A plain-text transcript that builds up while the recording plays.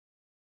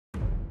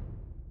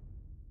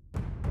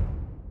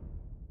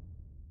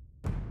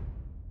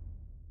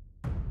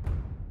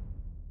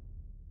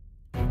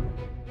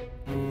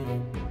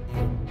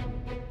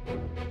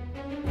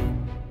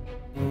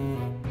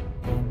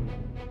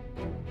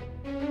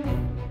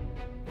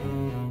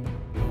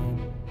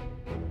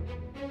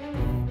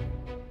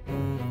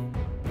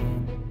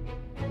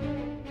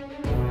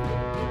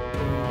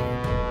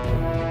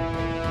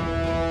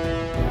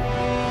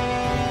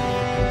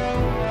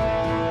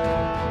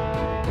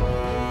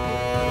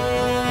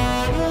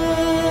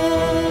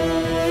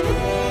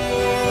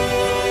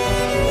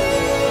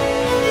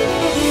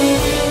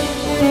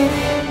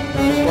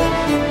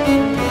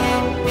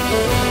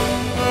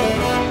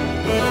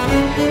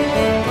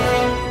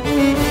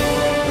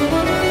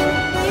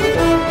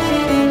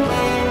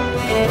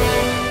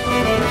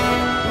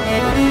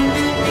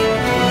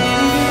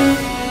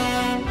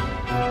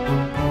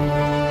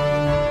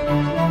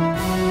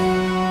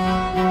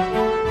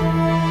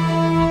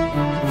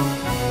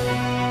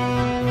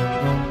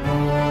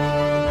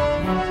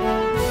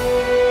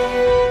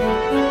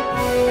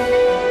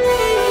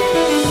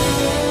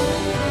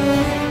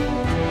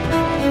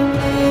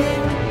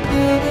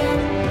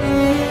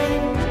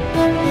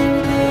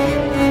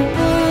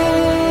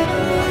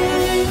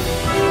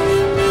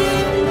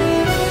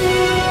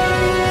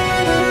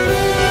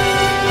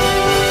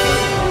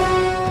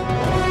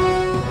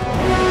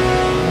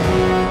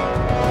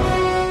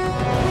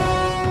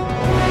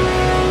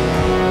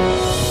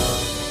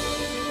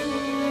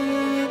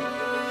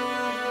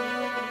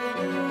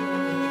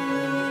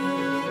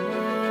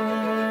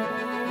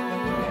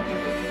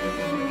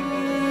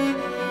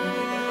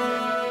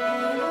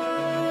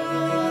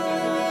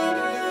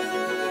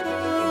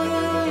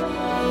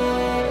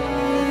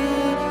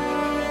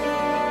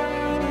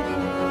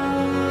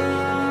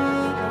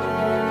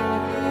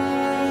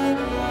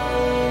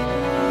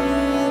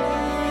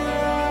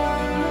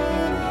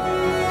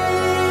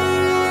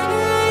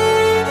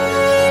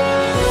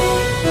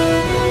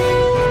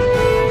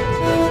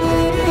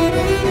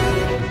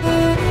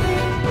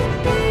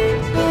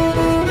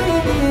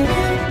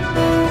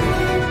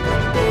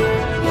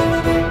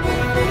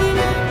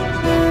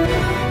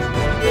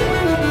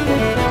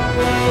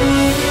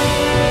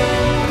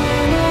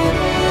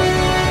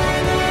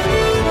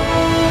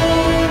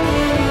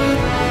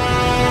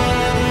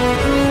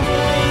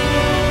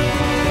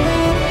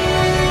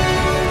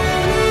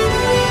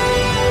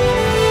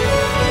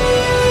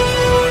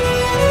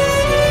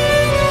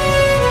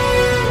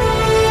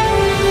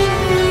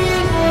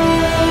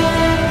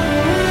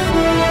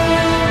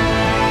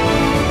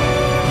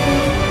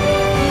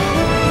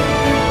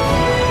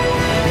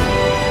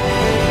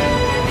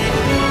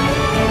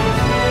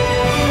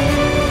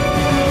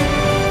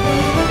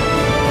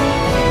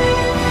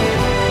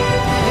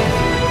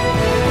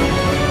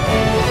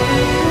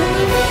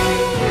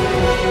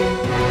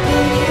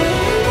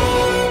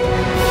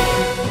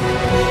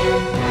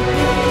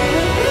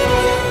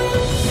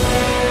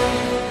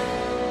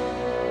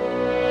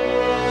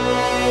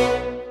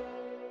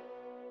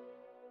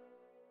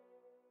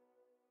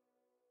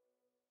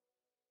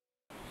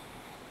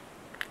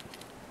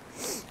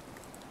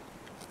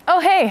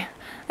hey,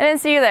 I didn't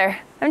see you there.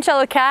 I'm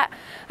Cello Cat.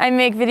 I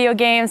make video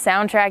games,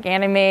 soundtrack,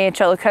 anime,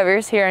 cello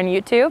covers here on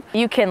YouTube.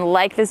 You can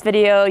like this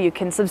video, you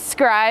can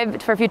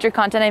subscribe for future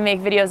content. I make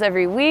videos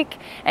every week,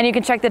 and you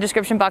can check the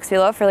description box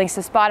below for links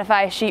to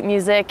Spotify, sheet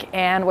music,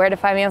 and where to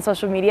find me on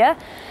social media.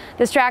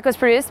 This track was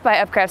produced by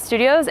Upcraft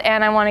Studios,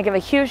 and I want to give a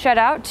huge shout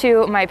out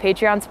to my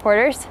Patreon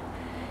supporters.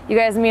 You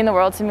guys mean the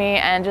world to me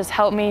and just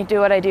help me do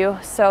what I do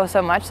so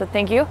much, so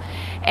thank you.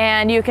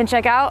 And you can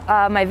check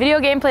out my video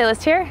game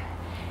playlist here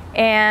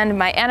and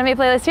my anime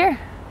playlist here.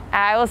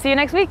 I will see you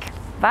next week.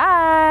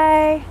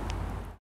 Bye.